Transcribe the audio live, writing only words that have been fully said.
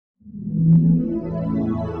Hello,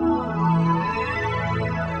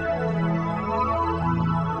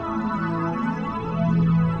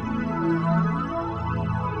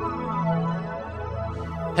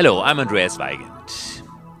 I'm Andreas Weigend.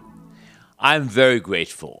 I'm very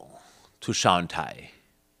grateful to Shanghai,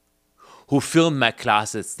 who filmed my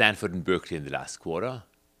class at Stanford and Berkeley in the last quarter.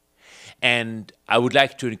 And I would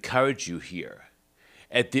like to encourage you here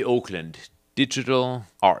at the Oakland Digital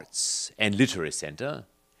Arts and Literary Center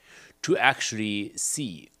to actually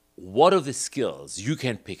see what are the skills you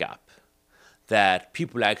can pick up that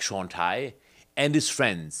people like Shanghai and his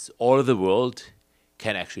friends all over the world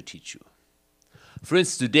can actually teach you. For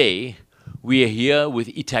instance, today we are here with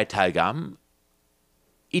Itai Talgam.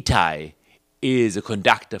 Itai is a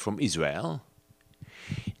conductor from Israel,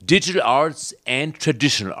 digital arts and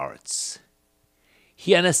traditional arts.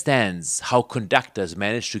 He understands how conductors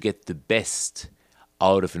manage to get the best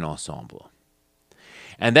out of an ensemble.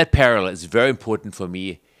 And that parallel is very important for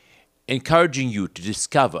me, encouraging you to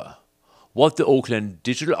discover what the Oakland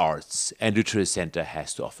Digital Arts and Literary Center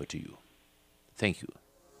has to offer to you. Thank you.